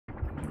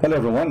Hello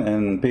everyone,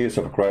 and peace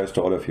of Christ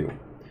to all of you.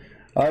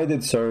 I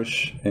did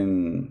search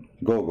in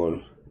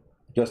Google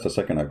just a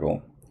second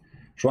ago,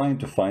 trying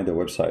to find a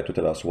website to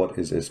tell us what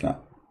is Islam.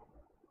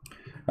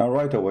 And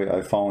right away I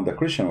found a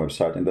Christian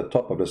website in the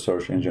top of the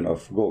search engine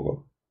of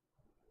Google,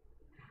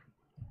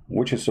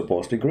 which is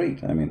supposedly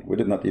great. I mean, we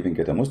did not even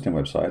get a Muslim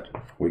website,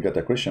 we got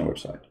a Christian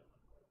website.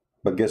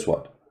 But guess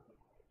what?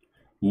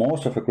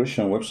 Most of the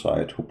Christian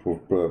websites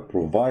who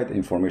provide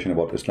information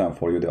about Islam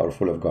for you, they are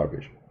full of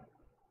garbage.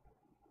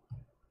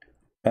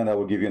 And I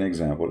will give you an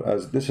example,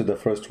 as this is the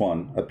first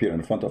one appear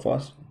in front of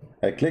us.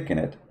 I click in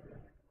it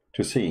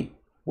to see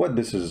what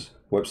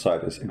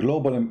website is.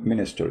 Global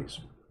Ministries.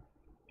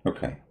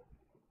 Okay,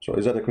 so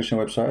is that a Christian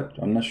website?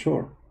 I'm not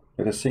sure.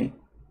 Let us see.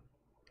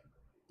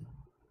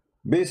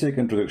 Basic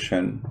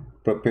introduction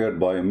prepared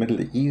by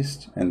Middle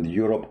East and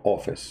Europe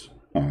office.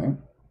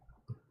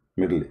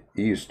 Middle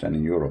East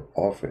and Europe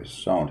office,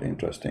 sound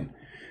interesting.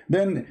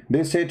 Then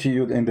they say to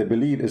you, and they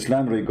believe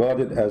Islam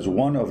regarded as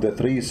one of the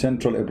three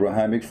central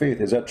Abrahamic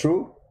faith. Is that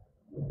true?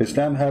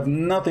 Islam have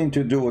nothing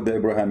to do with the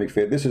Abrahamic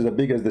faith. This is the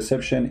biggest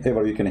deception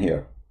ever you can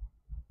hear.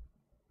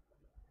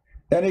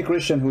 Any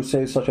Christian who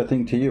says such a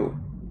thing to you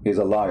is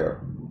a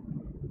liar.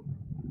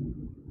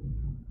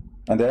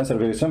 And the answer is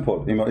very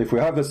simple. You know, if we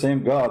have the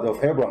same God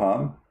of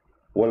Abraham,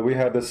 well, we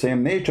have the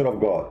same nature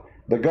of God.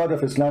 The God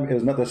of Islam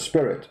is not a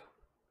spirit,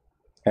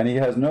 and he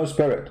has no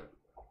spirit.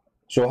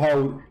 So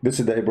how this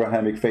is the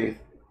Abrahamic faith?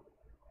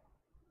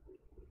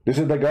 This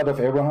is the God of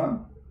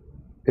Abraham?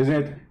 Isn't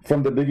it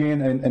from the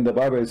beginning in the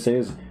Bible it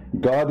says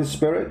God is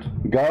spirit,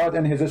 God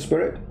and his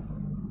spirit?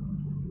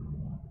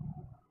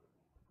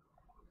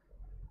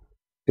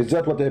 Is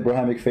that what the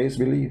Abrahamic faith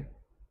believe?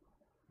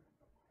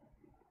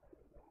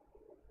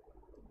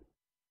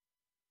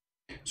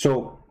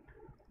 So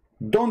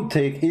don't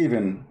take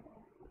even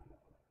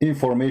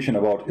information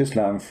about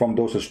Islam from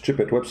those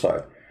stupid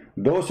websites.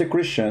 Those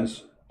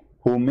Christians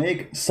who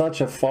make such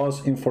a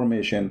false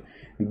information,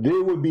 they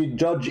will be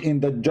judged in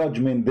the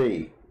judgment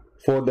day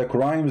for the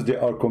crimes they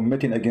are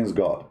committing against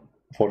God,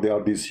 for they are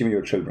deceiving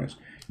your children.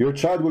 Your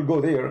child will go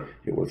there,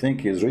 he will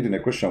think he is reading a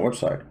Christian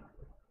website.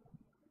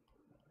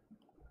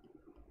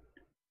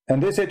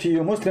 And they say to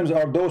you, Muslims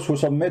are those who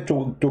submit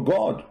to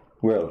God.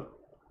 Well,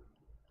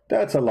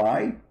 that's a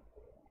lie.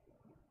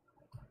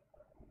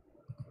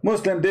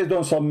 Muslims, they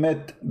don't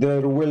submit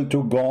their will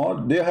to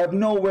God. They have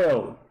no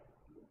will.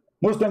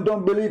 Muslims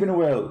don't believe in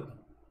will.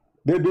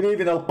 They believe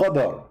in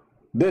al-qadar,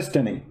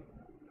 destiny.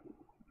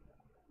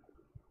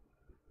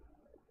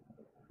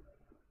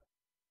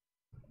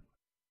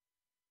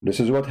 This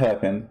is what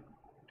happened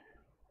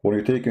when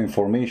you take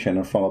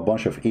information from a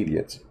bunch of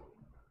idiots,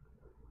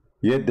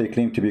 yet they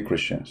claim to be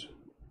Christians.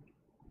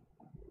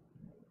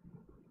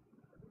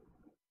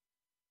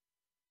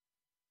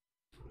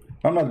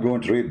 I'm not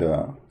going to read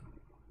the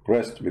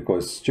rest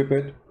because it's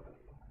stupid,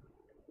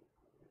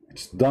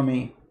 it's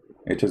dummy,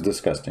 it is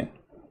disgusting.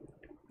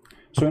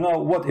 So now,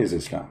 what is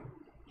Islam?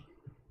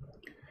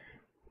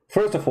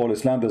 First of all,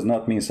 Islam does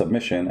not mean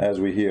submission, as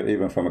we hear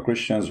even from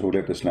Christians who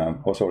left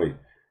Islam. Oh, sorry.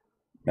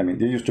 I mean,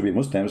 they used to be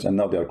Muslims and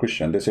now they are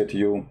Christian. They say to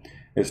you,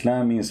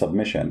 Islam means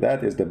submission.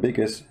 That is the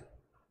biggest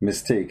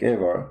mistake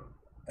ever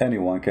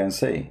anyone can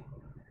say.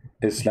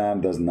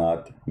 Islam does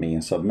not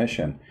mean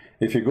submission.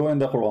 If you go in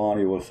the Quran,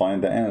 you will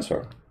find the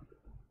answer.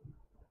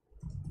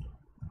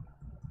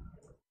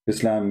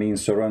 Islam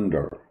means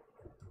surrender.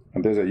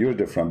 And there's a huge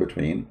difference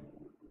between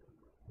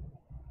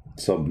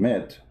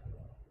submit,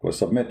 because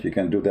submit you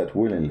can do that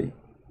willingly.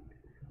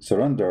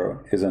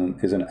 Surrender is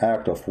an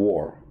act of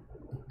war.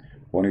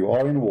 When you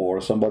are in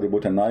war, somebody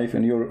put a knife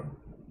in your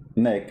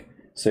neck,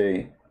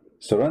 say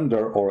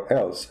surrender or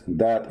else.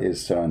 That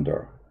is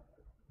surrender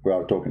we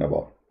are talking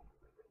about.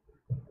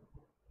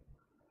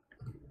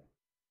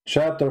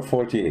 Chapter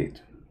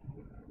 48.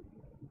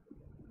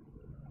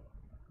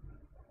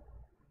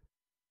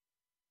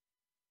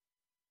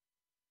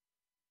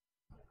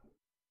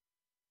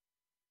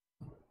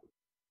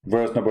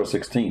 Verse number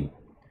 16.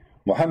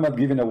 Muhammad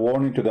giving a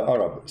warning to the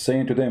Arab,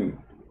 saying to them,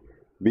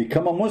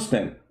 become a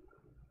Muslim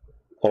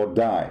or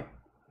die.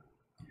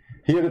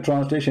 Here the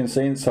translation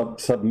saying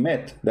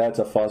submit, that's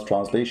a false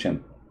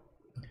translation.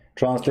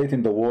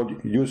 Translating the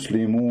word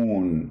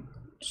yuslimun.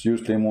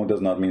 Yuslimun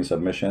does not mean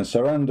submission.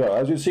 Surrender.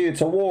 As you see,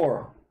 it's a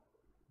war.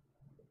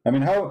 I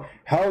mean,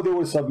 how they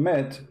will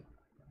submit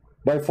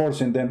by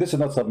forcing them? This is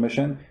not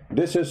submission.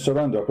 This is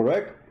surrender,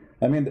 correct?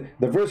 I mean,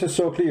 the verse is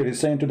so clear. He's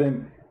saying to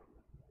them,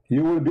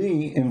 you will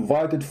be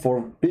invited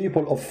for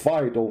people of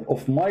fight,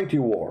 of mighty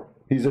war.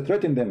 He's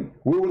threatening them.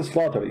 We will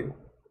slaughter you.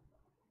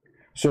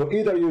 So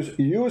either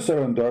you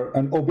surrender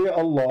and obey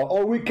Allah,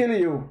 or we kill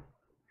you.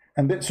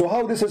 And then, so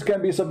how this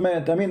can be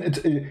submit? I mean, it's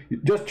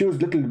just use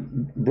little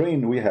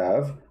brain we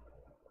have,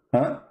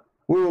 huh?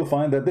 We will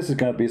find that this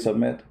cannot be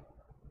submit,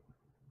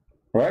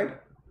 right?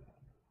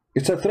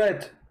 It's a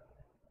threat.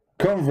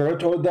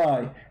 Convert or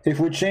die.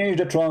 If we change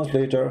the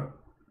translator,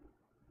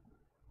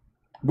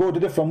 go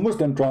to different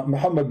Muslim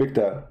Muhammad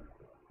Biktal.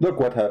 Look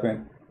what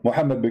happened.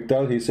 Muhammad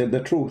Biktal, he said the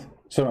truth.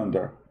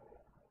 Surrender.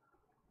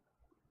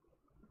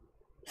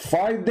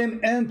 fight them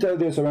until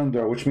they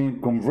surrender, which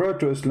means convert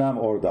to Islam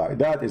or die.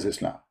 That is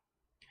Islam.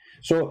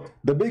 So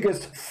the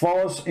biggest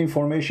false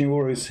information we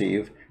will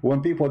receive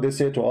when people they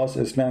say to us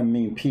Islam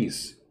means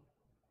peace.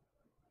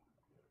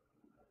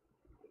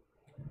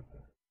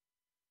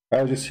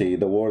 As you see,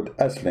 the word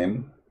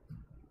Aslim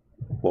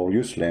or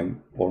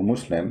Yuslim or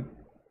Muslim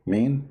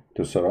mean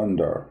to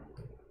surrender.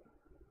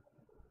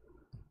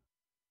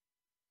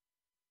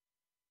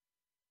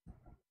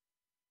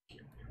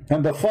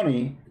 And the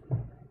funny,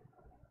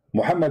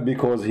 Muhammad,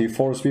 because he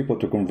forced people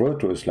to convert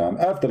to Islam,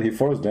 after he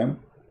forced them,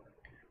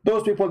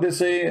 those people they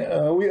say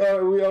we are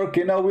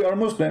okay now, we are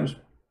Muslims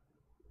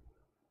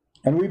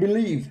and we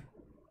believe.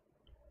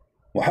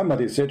 Muhammad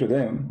he said to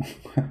them,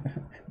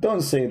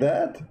 don't say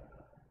that.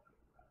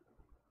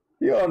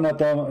 You are not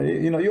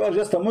you are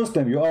just a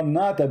Muslim, you are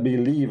not a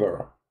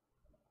believer.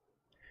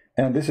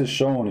 And this is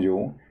showing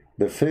you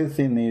the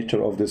filthy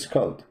nature of this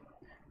cult,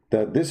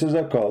 that this is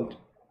a cult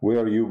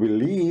where you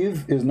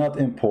believe is not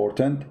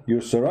important,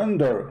 your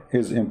surrender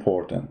is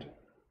important.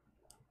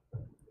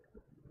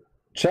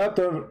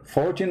 Chapter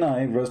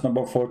 49 verse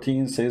number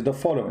 14 says the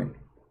following.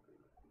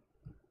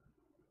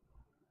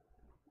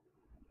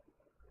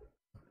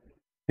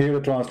 Here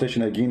the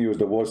translation again used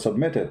the word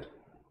submitted,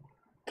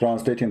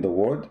 translating the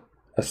word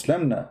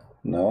aslamna.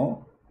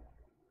 No,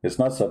 it's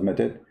not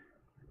submitted.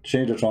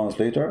 Change the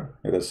translator.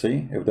 Let's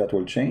see if that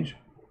will change.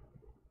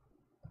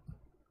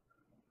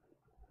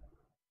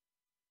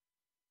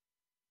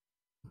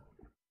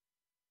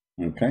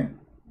 Okay,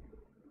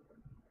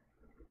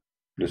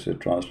 this is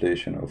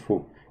translation of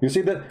who? You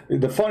see that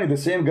the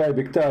same guy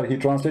Biktar, he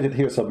translated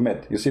here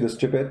submit. You see the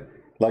stupid?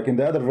 Like in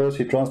the other verse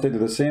he translated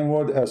the same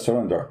word as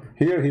surrender.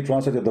 Here he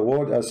translated the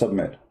word as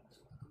submit.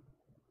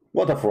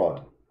 What a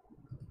fraud.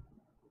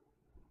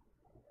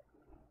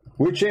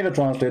 We change the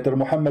translator,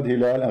 Muhammad,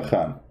 Hilal and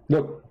Khan.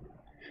 Look,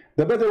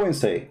 the Bedouin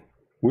say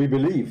we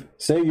believe.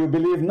 Say you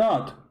believe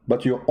not,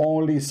 but you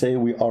only say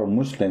we are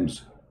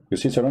Muslims. You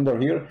see, surrender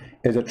here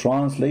is a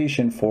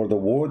translation for the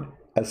word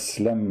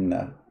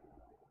aslamna.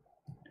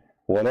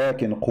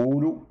 ولكن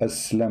قولوا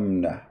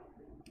أسلمنا.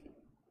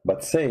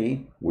 But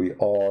say we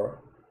are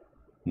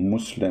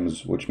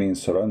Muslims, which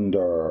means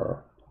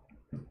surrender.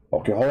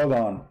 Okay, hold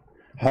on.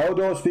 How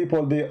those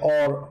people they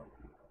are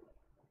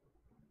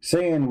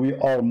saying we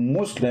are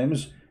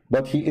Muslims,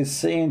 but he is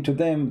saying to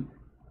them,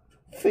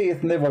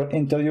 faith never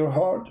enter your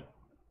heart.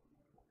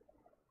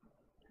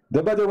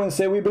 The Bedouin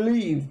say we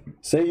believe.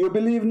 Say you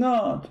believe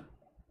not.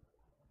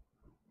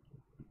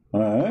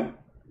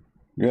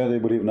 Yeah, they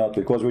believe not,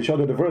 because we showed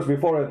you the verse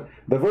before it.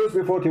 The verse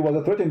before it, he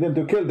was threatening them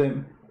to kill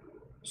them,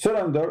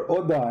 surrender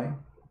or die.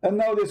 And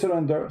now they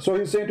surrender. So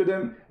he's saying to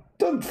them,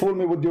 don't fool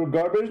me with your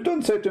garbage.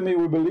 Don't say to me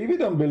we believe. You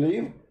don't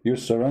believe. You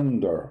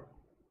surrender.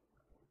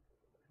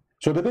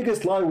 So the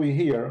biggest lie we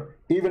hear,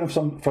 even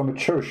from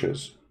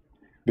churches,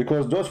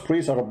 because those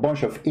priests are a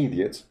bunch of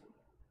idiots.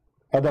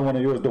 I don't want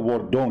to use the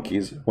word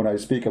donkeys when I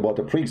speak about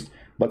a priest,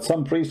 but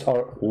some priests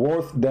are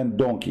worse than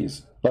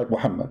donkeys, like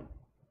Muhammad.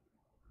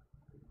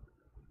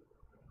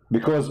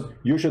 Because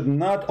you should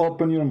not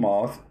open your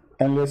mouth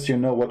unless you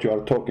know what you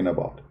are talking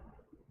about.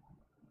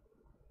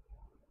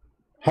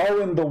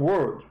 How in the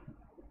world,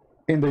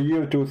 in the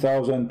year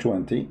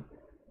 2020,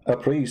 a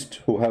priest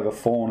who have a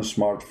phone,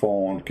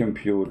 smartphone,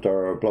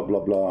 computer, blah,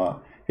 blah, blah,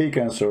 he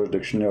can search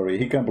dictionary,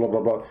 he can blah,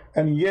 blah, blah,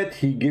 and yet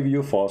he give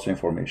you false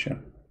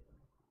information?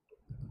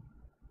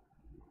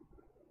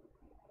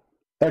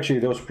 Actually,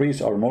 those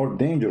priests are more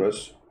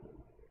dangerous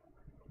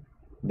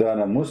than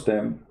a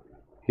Muslim.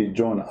 He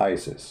joined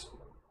ISIS.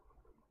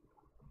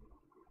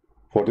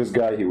 For this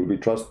guy, he will be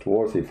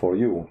trustworthy for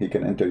you. He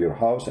can enter your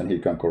house and he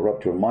can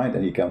corrupt your mind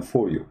and he can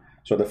fool you.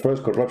 So the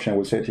first corruption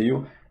will say to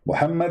you,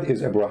 Muhammad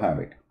is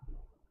Abrahamic.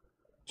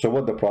 So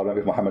what the problem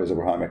if Muhammad is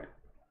Abrahamic?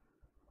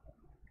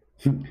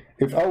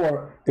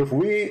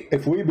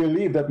 if we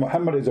believe that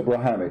Muhammad is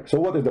Abrahamic, so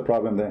what is the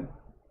problem then?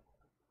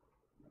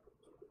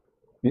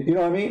 You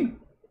know what I mean?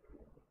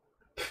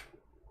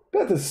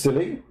 That is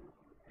silly.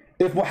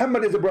 If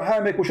Muhammad is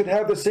Abrahamic, we should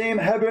have the same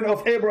heaven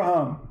of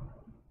Abraham.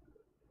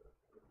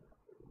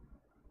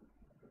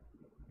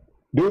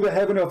 Do the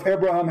heaven of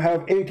Abraham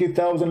have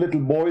 80,000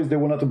 little boys they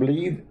will not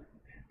bleed?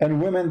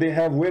 And women they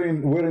have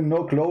wearing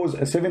no clothes,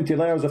 70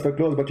 layers of a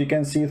clothes, but you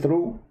can see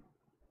through?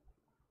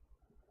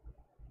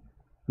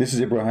 This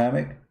is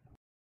Abrahamic.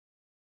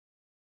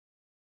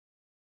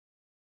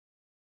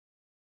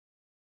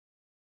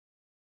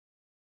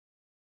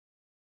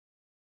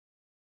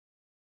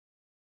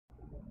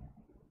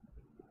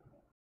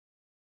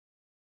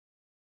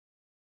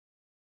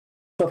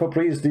 Of a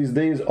priest these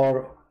days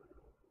are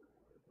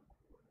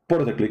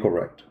politically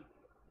correct,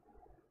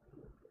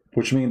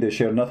 which means they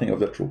share nothing of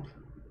the truth.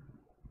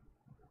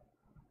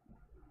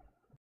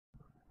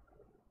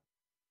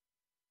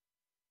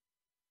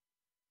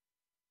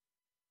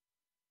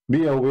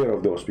 Be aware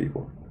of those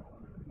people.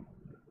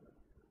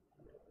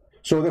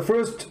 So the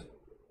first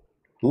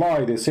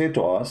lie they say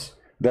to us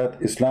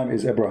that Islam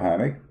is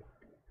Abrahamic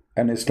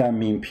and Islam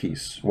means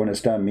peace, when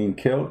Islam means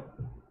kill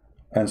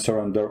and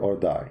surrender or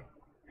die.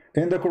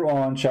 In the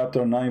Quran,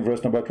 chapter 9,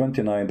 verse number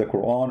 29, the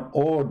Quran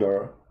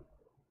order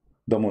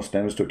the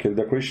Muslims to kill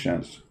the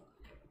Christians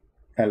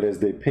unless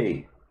they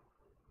pay.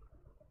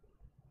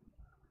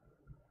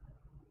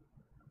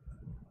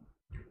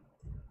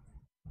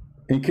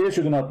 In case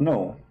you do not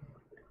know,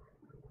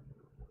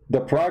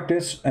 the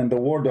practice and the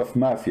word of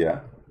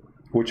mafia,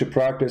 which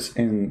practiced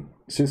in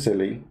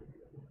Sicily,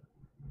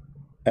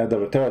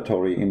 other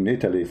territory in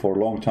Italy for a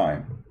long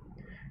time,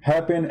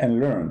 happened and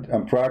learned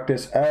and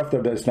practiced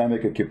after the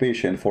Islamic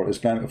occupation for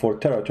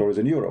territories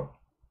in Europe.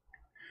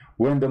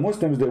 When the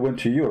Muslims they went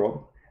to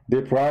Europe,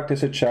 they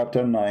practiced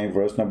chapter 9,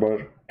 verse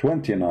number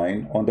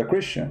 29 on the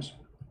Christians,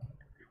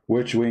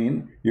 which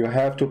means you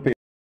have to pay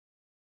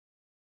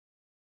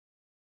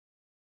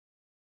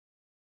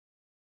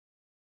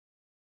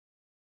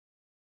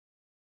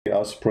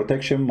us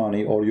protection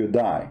money or you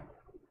die.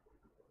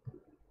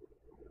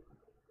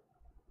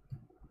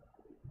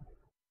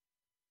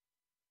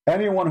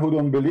 Anyone who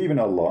don't believe in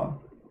Allah,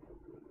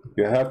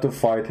 you have to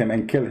fight him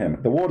and kill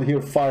him. The word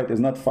here fight is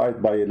not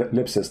fight by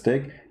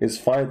lipstick, it's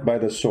fight by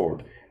the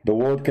sword. The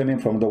word coming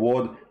from the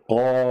word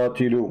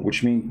qatilu,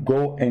 which means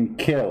go and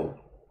kill.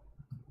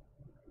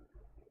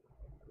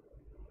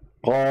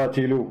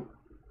 Qatilu,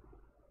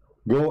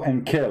 go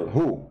and kill.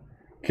 Who?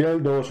 Kill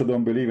those who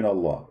don't believe in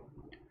Allah,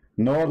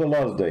 nor the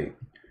last day,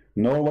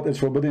 nor what is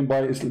forbidden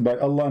by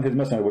Allah and His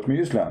Messenger, which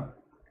means Islam.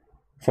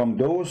 From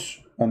those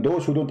and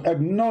those who don't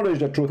acknowledge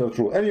the truth of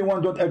truth.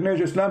 Anyone don't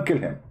acknowledge Islam, kill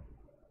him.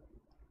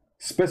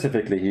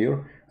 Specifically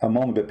here,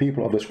 among the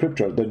people of the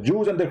scriptures, the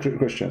Jews and the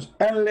Christians,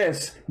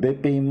 unless they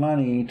pay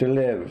money to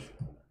live.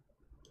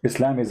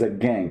 Islam is a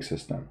gang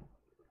system.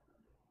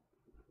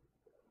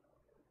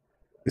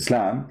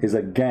 Islam is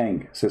a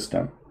gang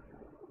system.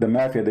 The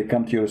mafia, they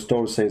come to your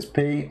store, says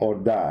pay or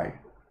die.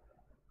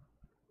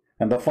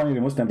 And the funny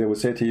Muslim, they will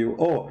say to you,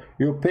 oh,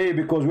 you pay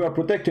because we are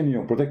protecting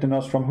you. Protecting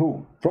us from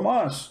who? From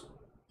us.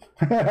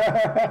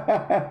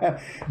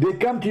 They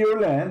come to your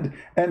land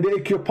and they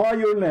occupy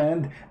your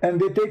land and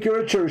they take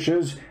your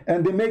churches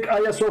and they make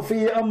Hagia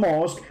Sophia a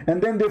mosque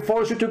and then they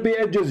force you to pay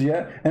a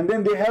jizya and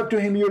then they have to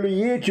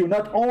humiliate you.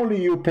 Not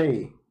only you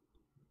pay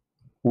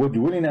with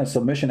willing and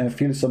submission and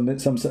feel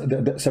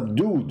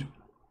subdued,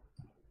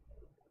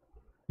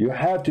 you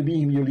have to be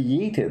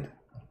humiliated.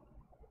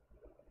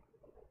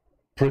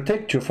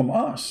 Protect you from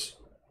us.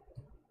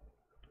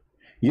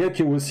 Yet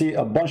you will see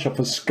a bunch of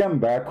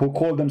scumbags who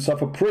call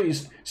themselves a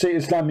priest say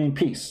Islam means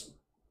peace.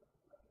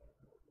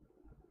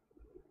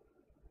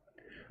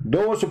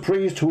 Those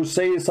priests who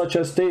say such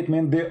a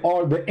statement, they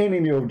are the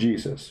enemy of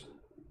Jesus.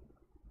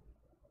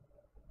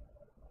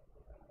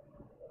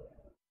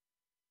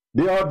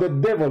 They are the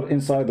devil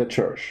inside the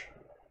church.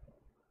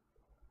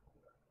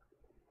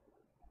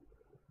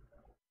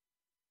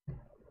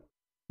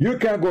 You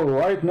can go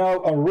right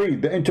now and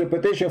read the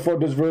interpretation for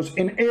this verse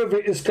in every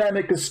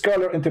Islamic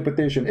scholar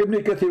interpretation.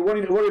 Ibn Kathir,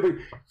 whatever,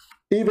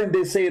 even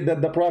they say that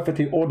the Prophet,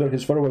 he ordered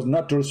his followers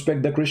not to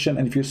respect the Christian,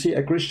 and if you see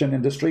a Christian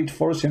in the street,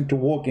 force him to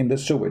walk in the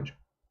sewage.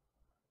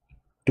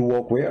 To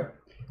walk where?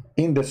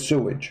 In the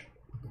sewage.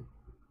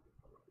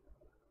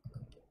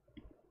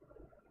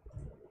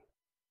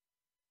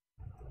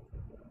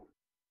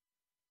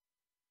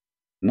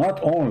 Not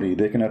only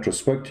they cannot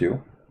respect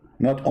you,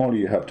 not only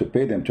you have to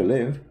pay them to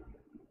live,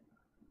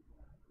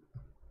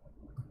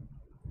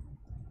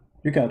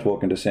 you can't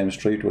walk in the same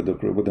street with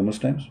the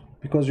Muslims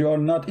because you are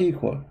not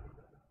equal.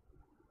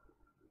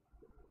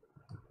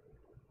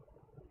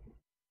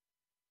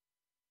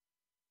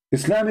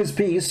 Islam is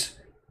peace,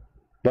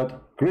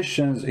 but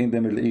Christians in the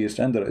Middle East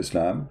under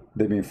Islam,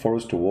 they've been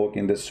forced to walk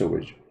in the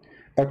sewage.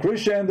 A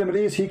Christian in the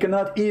Middle East, he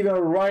cannot even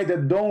ride a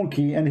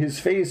donkey and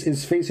his face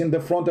is facing the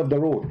front of the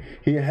road.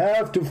 He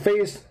has to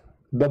face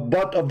the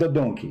butt of the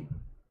donkey.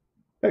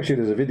 Actually,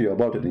 there's a video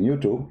about it in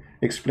YouTube,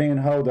 explain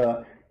how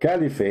the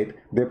Caliphate,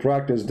 they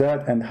practiced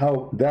that and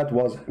how that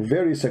was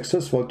very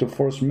successful to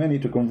force many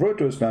to convert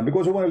to Islam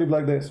because they want to live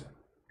like this.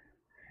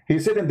 He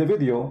said in the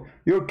video,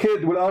 your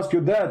kid will ask you,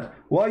 Dad,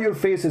 why your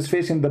face is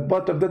facing the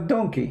butt of the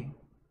donkey?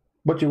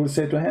 But you will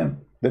say to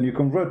him, then you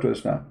convert to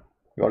Islam.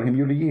 You are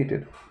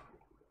humiliated.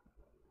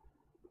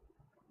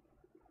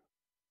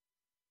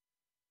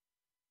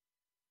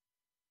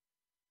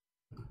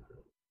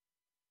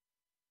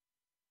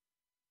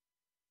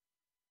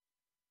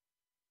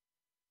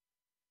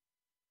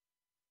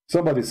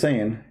 Somebody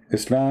saying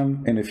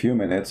Islam in a few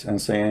minutes and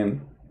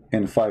saying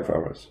in 5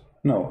 hours.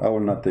 No, I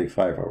will not take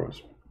 5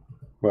 hours.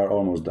 We are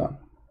almost done.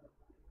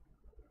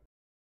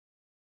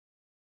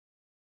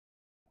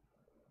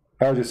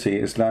 As you see,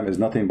 Islam is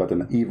nothing but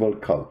an evil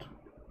cult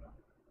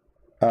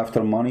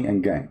after money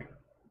and gang.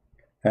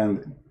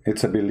 And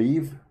it's a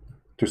belief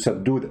to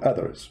subdue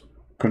others,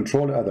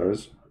 control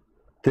others,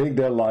 take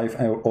their life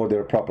or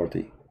their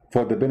property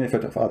for the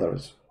benefit of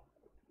others.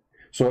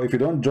 So if you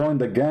don't join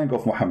the gang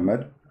of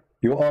Muhammad,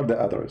 you are the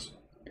others.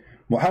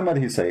 Muhammad,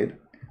 he said,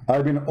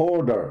 I've been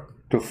ordered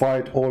to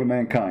fight all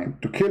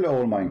mankind, to kill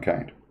all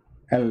mankind,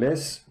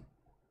 unless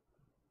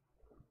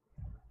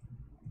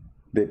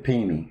they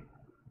pay me,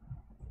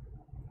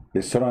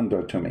 they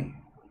surrender to me,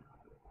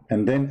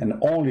 and then and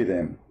only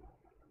then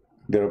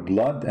their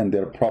blood and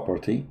their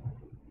property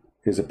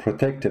is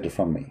protected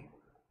from me.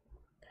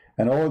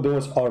 And all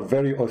those are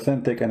very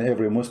authentic, and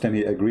every Muslim,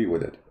 he agree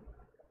with it.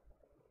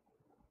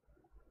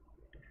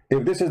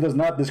 If this does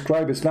not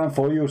describe Islam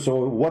for you,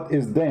 so what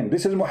is then?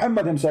 This is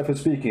Muhammad himself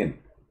speaking.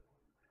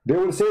 They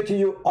will say to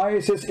you,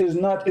 ISIS is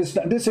not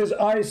Islam. This is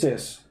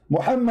ISIS.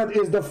 Muhammad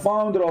is the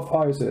founder of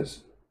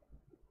ISIS.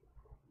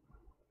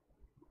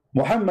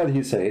 Muhammad,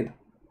 he said,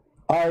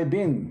 I've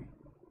been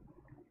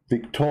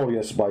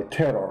victorious by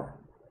terror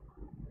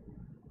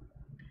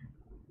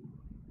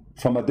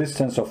from a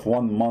distance of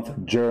 1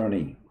 month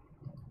journey.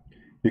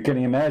 You can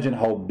imagine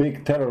how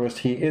big terrorist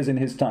he is in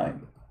his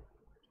time.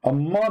 A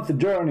month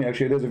journey.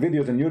 Actually, there's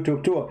videos on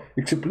YouTube too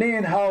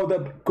explain how the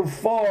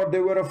kuffar,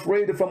 they were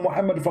afraid from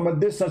Muhammad from a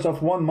distance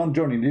of 1 month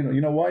journey. You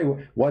know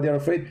why they're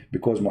afraid?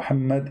 Because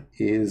Muhammad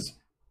is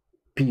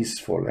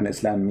peaceful, and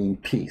Islam means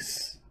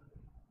peace.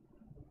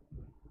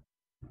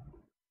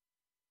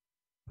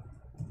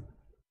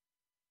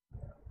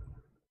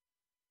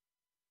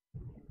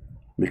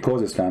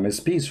 Because Islam is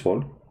peaceful,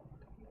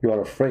 you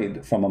are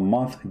afraid from a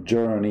month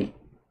journey.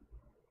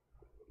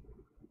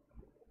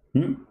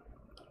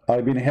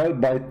 I've been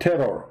held by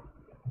terror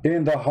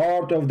in the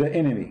heart of the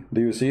enemy.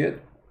 Do you see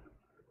it?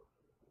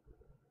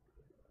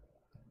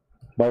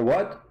 By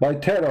what? By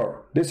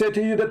terror. They say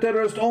to you, the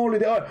terrorists only,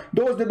 they are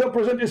those that don't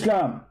present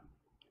Islam.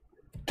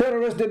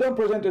 Terrorists, they don't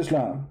present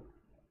Islam.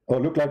 Or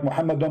look like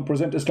Muhammad don't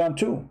present Islam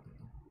too.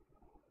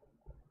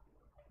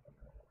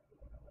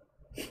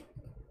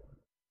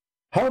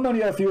 How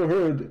many of you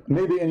heard,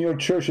 maybe in your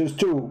churches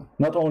too,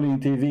 not only in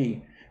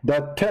TV,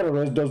 that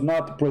terrorist does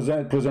not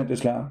present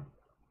Islam?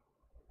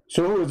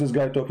 So who is this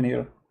guy talking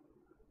here?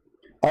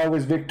 I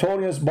was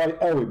victorious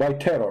by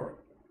terror,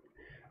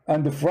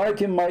 and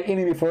frightened my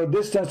enemy for a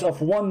distance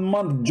of 1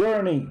 month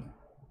journey.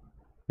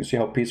 You see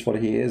how peaceful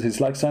he is?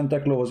 He's like Santa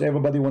Claus.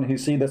 Everybody, when he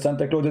sees that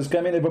Santa Claus is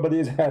coming, everybody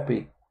is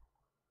happy.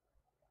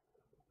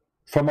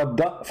 From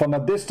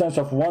a distance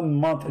of 1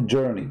 month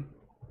journey.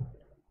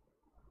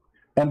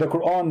 And the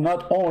Quran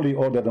not only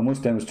ordered the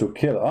Muslims to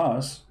kill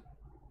us,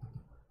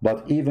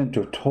 but even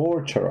to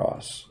torture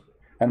us.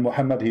 And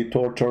Muhammad, he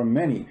tortured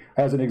many.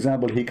 As an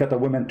example, he cut a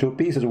woman to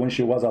pieces when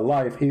she was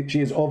alive.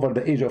 She is over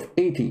the age of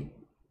 80.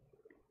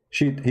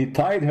 He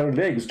tied her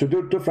legs to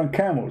different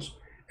camels,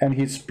 and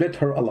he split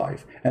her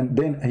alive. And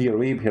then he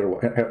raped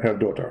her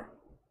daughter.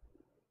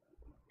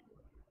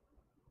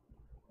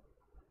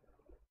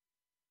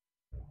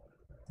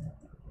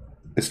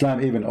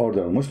 Islam even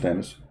ordered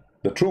Muslims,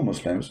 the true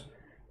Muslims,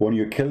 when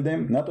you kill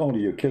them, not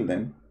only you kill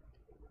them,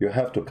 you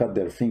have to cut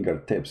their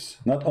fingertips.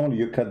 Not only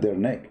you cut their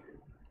neck,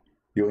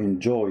 you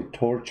enjoy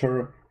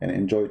torture, and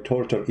enjoy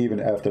torture even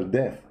after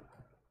death.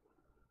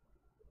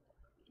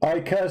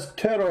 I cast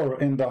terror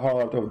in the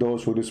heart of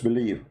those who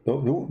disbelieve,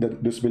 the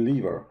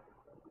disbeliever.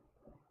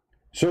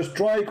 So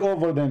strike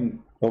over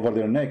them, over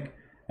their neck,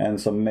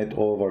 and submit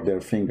over their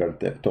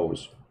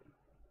toes.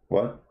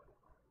 What?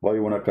 Why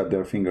you want to cut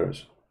their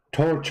fingers?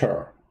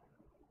 Torture.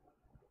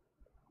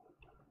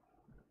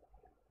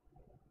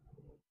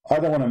 I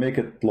don't want to make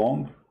it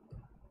long.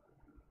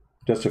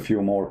 Just a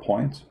few more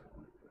points.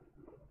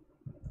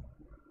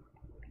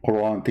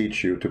 Quran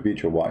teach you to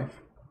beat your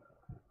wife,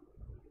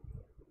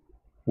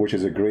 which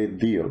is a great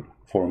deal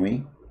for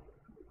me,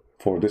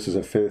 for this is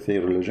a filthy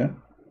religion,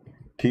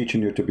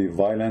 teaching you to be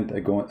violent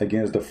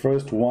against the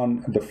first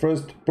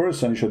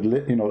person you should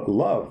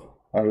love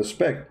and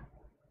respect.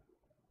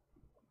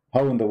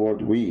 How in the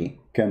world we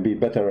can be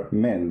better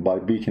men by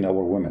beating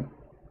our women?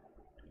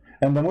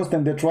 And the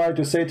Muslim, they try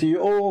to say to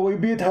you, oh, we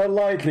beat her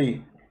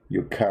lightly.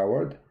 You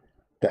coward.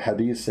 The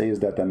hadith says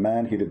that a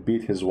man, he did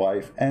beat his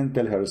wife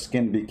until her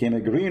skin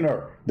became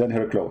greener than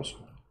her clothes.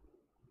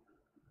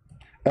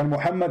 And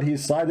Muhammad, he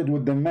sided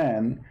with the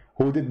man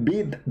who did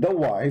beat the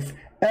wife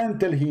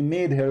until he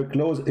made her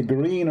clothes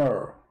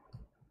greener.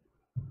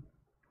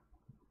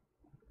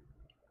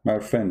 My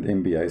friend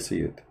MB, I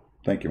see it.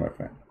 Thank you, my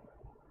friend.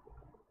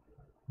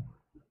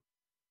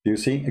 You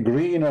see,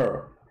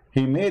 greener.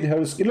 He made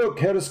her skin,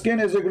 look, her skin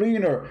is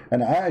greener.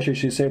 And Aisha,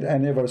 she said, I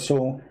never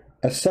saw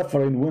a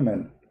suffering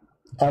woman.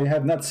 I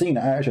have not seen,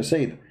 Aisha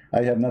said,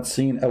 I have not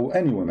seen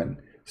any woman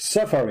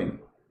suffering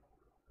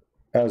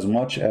as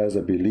much as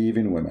a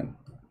believing woman.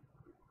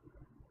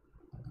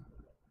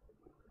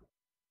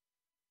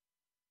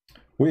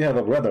 We have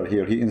a brother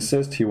here. He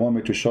insists he wants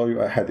me to show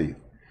you a hadith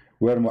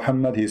where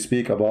Muhammad, he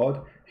speak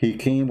about, he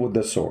came with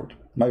the sword.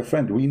 My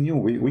friend, we knew,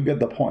 we get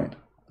the point.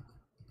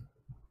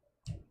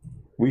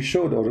 We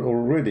showed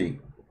already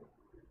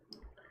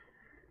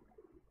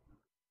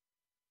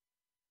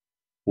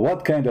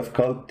what kind of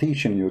cult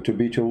teaching you to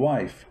beat your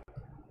wife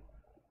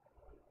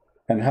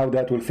and how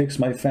that will fix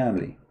my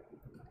family.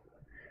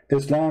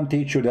 Islam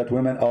teach you that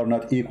women are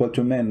not equal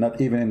to men, not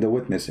even in the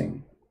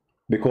witnessing,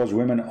 because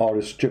women are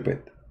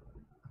stupid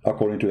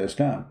according to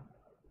Islam.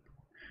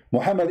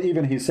 Muhammad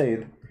even, he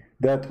said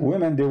that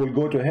women, they will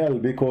go to hell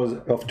because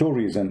of 2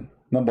 reasons.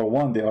 Number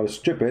 1, they are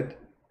stupid,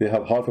 they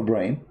have half a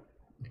brain.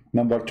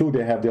 Number 2,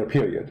 they have their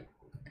period.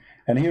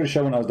 And here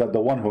showing us that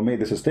the one who made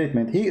this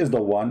statement, he is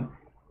the one,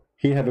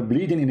 he have a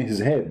bleeding in his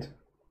head.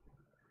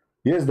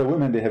 Yes, the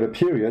women, they have a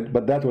period,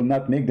 but that will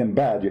not make them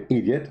bad, you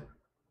idiot.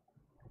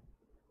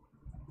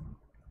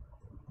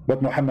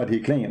 But Muhammad,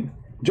 he claimed,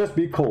 just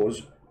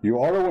because you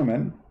are a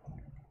woman,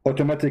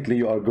 automatically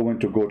you are going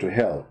to go to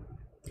hell.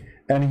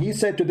 And he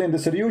said to them, the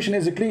solution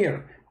is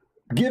clear.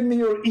 Give me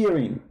your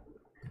earring,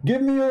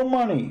 give me your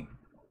money,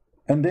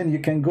 and then you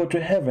can go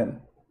to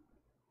heaven.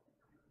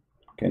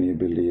 Can you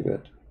believe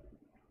it?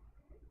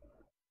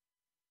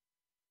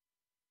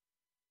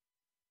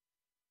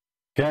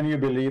 Can you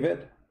believe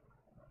it?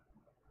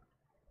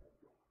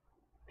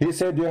 He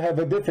said you have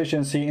a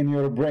deficiency in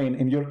your brain,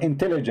 in your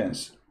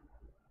intelligence.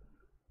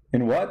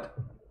 In what?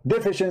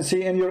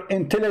 Deficiency in your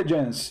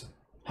intelligence.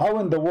 How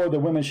in the world a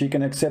woman she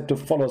can accept to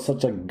follow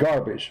such a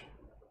garbage?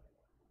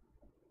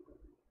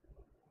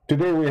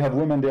 Today we have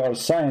women, they are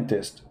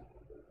scientists,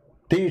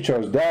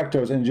 teachers,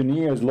 doctors,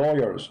 engineers,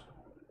 lawyers.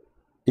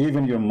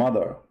 Even your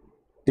mother,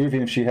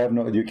 even if she have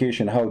no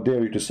education, how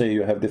dare you to say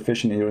you have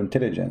deficient in your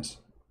intelligence?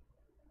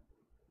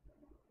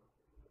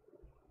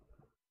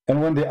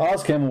 And when they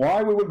ask him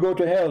why we will go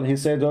to hell, he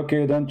said,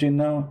 okay, don't you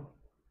know?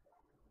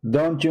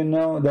 Don't you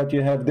know that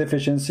you have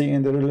deficiency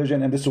in the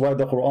religion? And this is why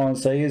the Quran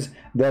says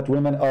that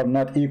women are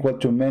not equal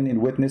to men in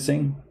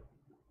witnessing.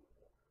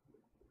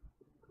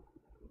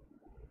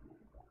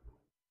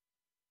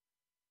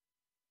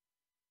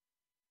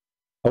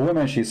 A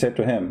woman, she said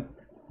to him,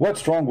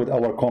 what's wrong with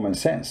our common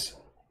sense?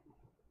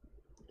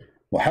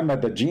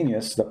 Muhammad, the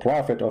genius, the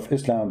prophet of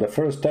Islam, the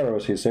first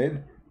terrorist, he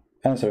said,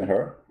 answering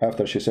her,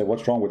 after she said,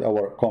 what's wrong with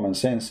our common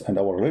sense and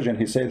our religion?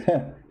 He said,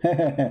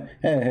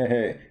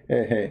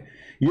 hey,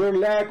 your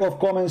lack of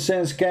common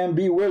sense can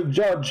be well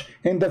judged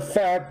in the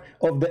fact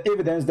of the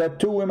evidence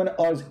that two women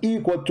are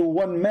equal to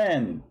one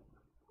man.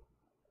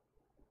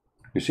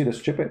 You see the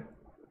stupid?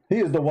 He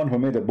is the one who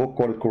made a book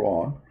called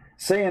Quran,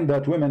 saying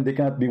that women, they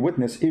cannot be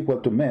witness equal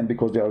to men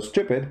because they are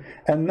stupid,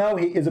 and now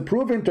he is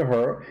proving to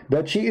her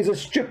that she is a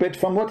stupid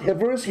from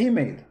whatever verse he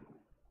made.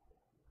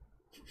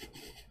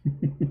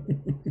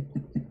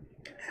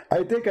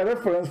 I take a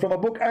reference from a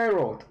book I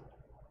wrote.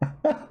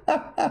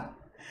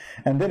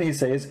 And then he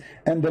says,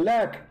 and the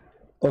lack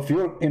of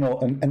your,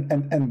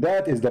 and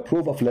that is the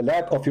proof of the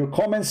lack of your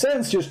common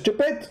sense, you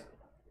stupid.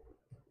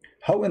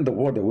 How in the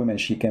world a woman,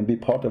 she can be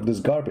part of this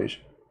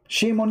garbage?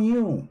 Shame on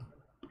you.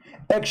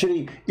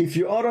 Actually, if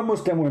you are a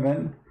Muslim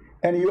woman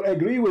and you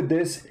agree with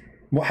this,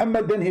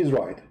 Muhammad, then he's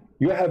right.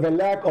 You have a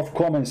lack of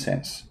common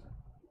sense.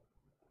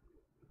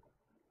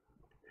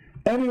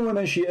 Any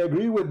woman, she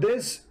agree with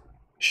this,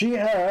 she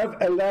have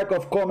a lack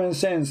of common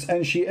sense,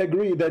 and she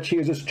agreed that she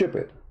is a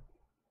stupid.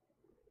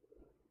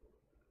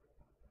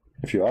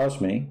 If you ask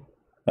me,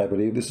 I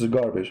believe this is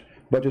garbage.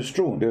 But it's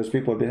true, there's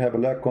people, they have a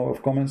lack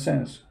of common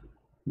sense.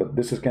 But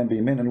this can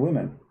be men and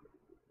women.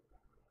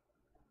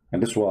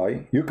 And that's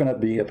why you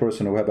cannot be a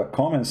person who have a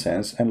common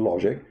sense and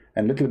logic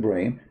and little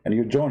brain and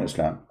you join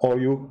Islam, or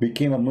you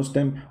became a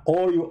Muslim,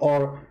 or you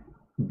are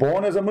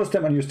born as a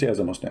Muslim and you stay as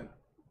a Muslim.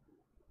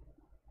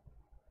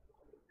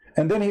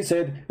 And then he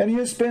said, and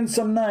you spend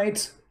some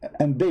nights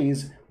and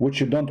days which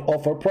you don't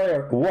offer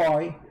prayer.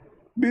 Why?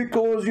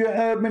 Because you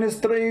have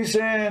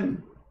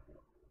menstruation.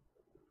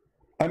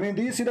 I mean,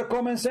 do you see the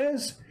common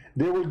sense?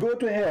 They will go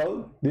to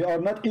hell. They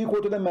are not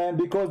equal to the man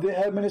because they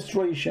have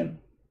menstruation.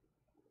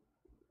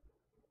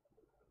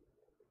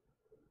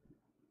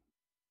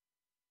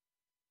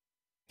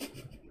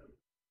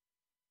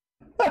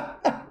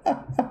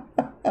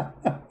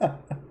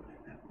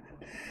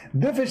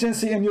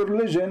 Deficiency in your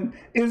religion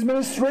is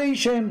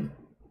menstruation.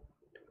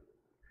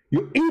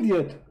 You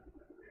idiot.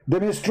 The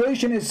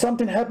menstruation is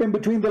something happening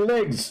between the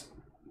legs.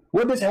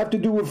 What does it have to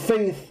do with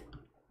faith?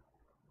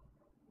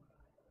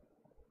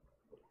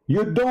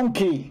 You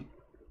donkey.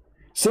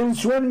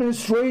 Since when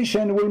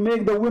menstruation will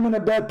make the woman a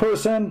bad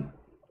person?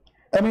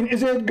 I mean,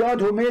 is it God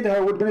who made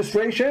her with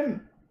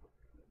menstruation?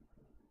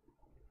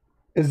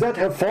 Is that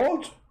her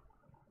fault?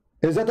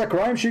 Is that a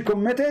crime she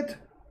committed?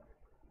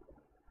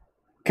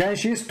 Can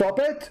she stop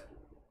it?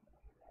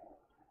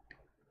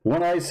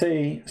 When I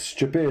say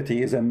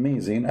stupidity is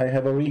amazing, I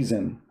have a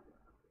reason.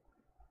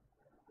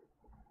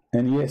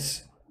 And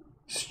yes,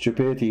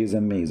 stupidity is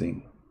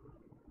amazing.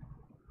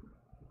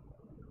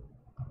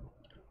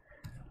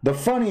 The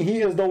funny,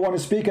 he is the one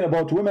speaking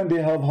about women,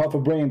 they have half a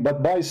brain,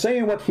 but by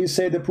saying what he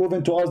said, they're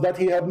proving to us that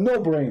he have no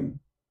brain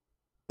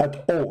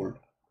at all.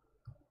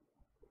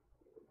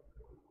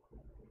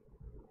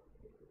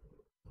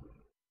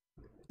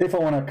 If I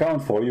want to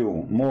count for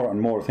you more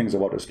and more things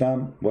about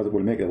Islam, what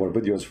will make our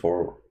videos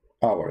for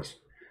hours.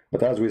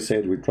 But as we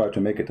said, we try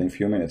to make it in a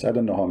few minutes. I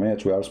don't know how many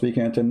minutes we are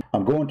speaking until.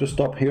 I'm going to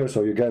stop here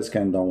so you guys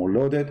can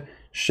download it,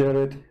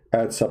 share it,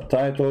 add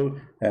subtitle,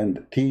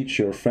 and teach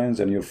your friends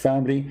and your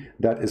family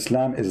that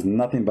Islam is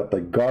nothing but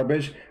the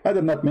garbage. I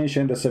did not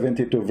mention the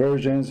 72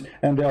 versions,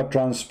 and they are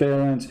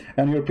transparent,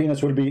 and your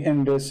penis will be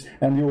in this,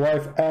 and your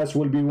wife's ass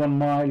will be 1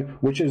 mile,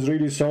 which is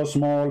really so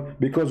small,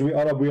 because we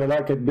Arab, we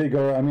like it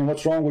bigger. I mean,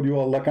 what's wrong with you,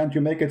 Allah? Can't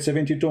you make it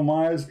 72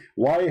 miles?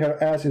 Why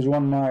her ass is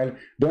 1 mile?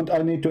 Don't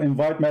I need to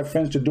invite my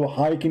friends to do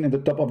hiking in the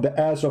top of the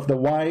ass of the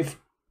wife?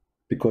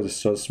 because it's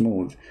so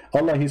smooth.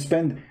 Allah, he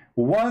spent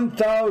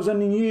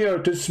 1,000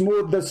 years to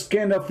smooth the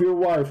skin of your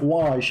wife.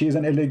 Why? She's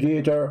an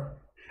alligator.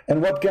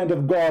 And what kind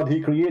of God? He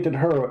created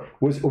her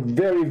with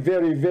very,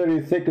 very, very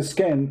thick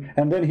skin,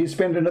 and then he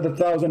spent another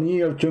 1,000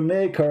 years to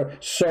make her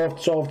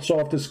soft, soft,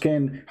 soft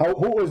skin.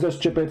 Who is the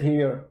stupid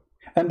here?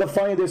 And the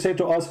finally they say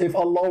to us, if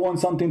Allah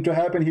wants something to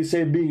happen, he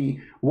say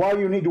be. Why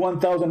you need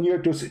 1,000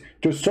 years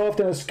to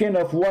soften the skin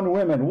of one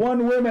woman?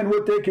 One woman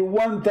will take you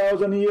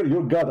 1,000 years.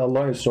 Your God,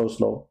 Allah is so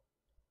slow.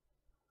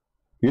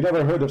 You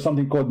never heard of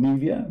something called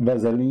Nivea,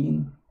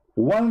 Vaseline?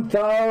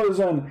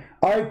 1,000.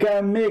 I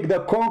can make the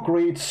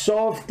concrete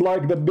soft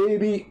like the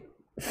baby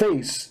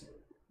face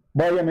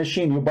by a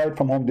machine you buy it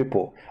from Home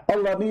Depot.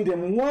 Allah need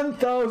him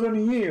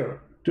 1,000 years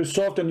to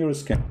soften your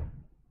skin.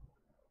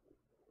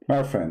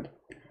 My friend,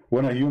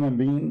 when a human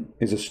being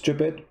is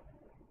stupid,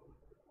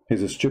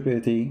 his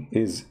stupidity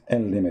is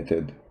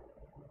unlimited.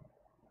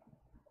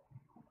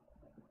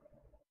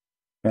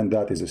 And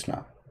that is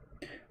Islam.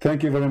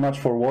 Thank you very much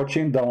for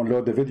watching.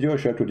 Download the video,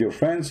 share it with your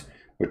friends.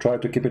 We try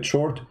to keep it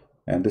short,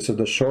 and this is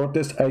the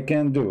shortest I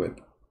can do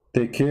it.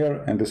 Take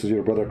care, and this is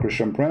your brother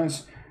Christian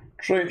Prince,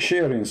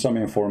 sharing some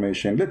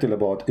information, little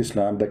about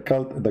Islam, the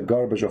cult, the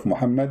garbage of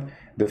Muhammad,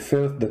 the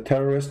filth, the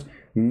terrorist.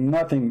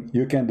 Nothing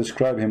you can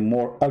describe him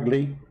more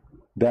ugly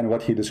than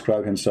what he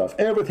described himself.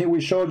 Everything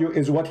we showed you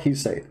is what he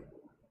said.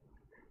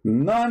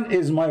 None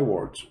is my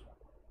words.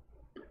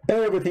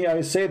 Everything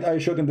I said I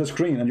showed in the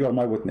screen, and you are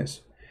my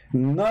witness.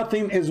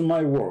 Nothing is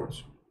my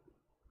words.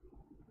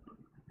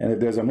 And if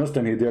there's a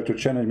Muslim here there to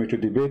challenge me, to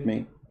debate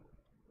me,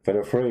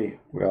 feel free.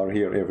 We are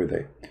here every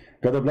day.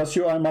 God bless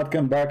you. I might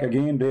come back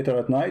again later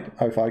at night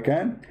if I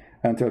can.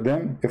 Until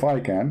then, if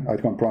I can, I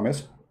can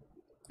promise.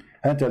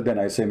 Until then,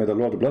 I say, may the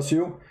Lord bless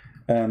you,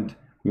 and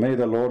may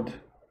the Lord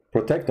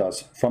protect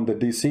us from the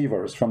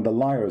deceivers, from the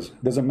liars.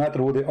 Doesn't matter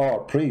who they are,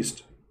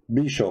 priest,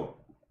 bishop,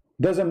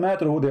 doesn't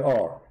matter who they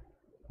are.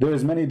 There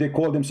is many, they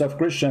call themselves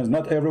Christians.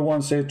 Not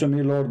everyone says to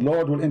me, Lord,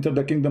 Lord, will enter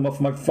the kingdom of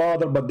my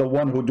Father, but the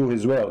one who do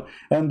his will.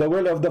 And the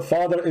will of the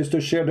Father is to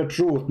share the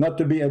truth, not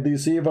to be a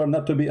deceiver,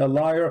 not to be a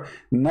liar,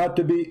 not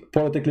to be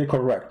politically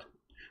correct.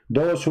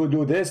 Those who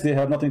do this, they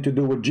have nothing to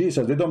do with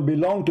Jesus. They don't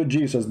belong to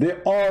Jesus.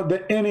 They are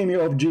the enemy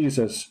of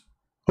Jesus.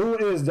 Who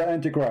is the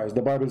Antichrist?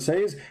 The Bible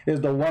says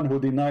is the one who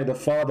denied the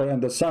Father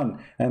and the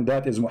Son, and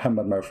that is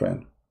Muhammad, my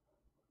friend.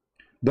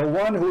 The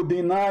one who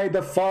denied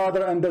the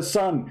Father and the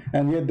Son,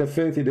 and yet the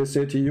faith they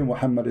say to you,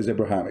 Muhammad is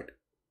Abrahamic.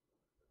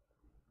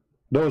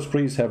 Those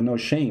priests have no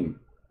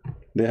shame.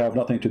 They have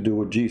nothing to do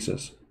with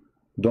Jesus.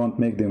 Don't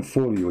make them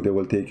fool you. They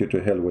will take you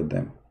to hell with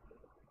them.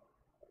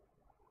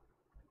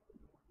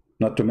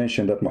 Not to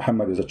mention that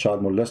Muhammad is a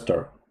child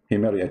molester. He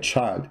married a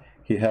child.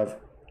 He have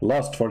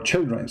lust for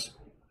children.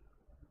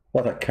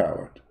 What a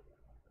coward.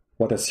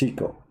 What a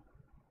sicko.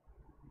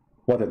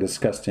 What a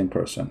disgusting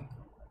person.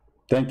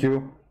 Thank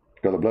you.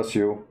 God bless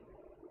you,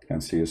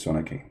 and see you soon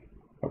again.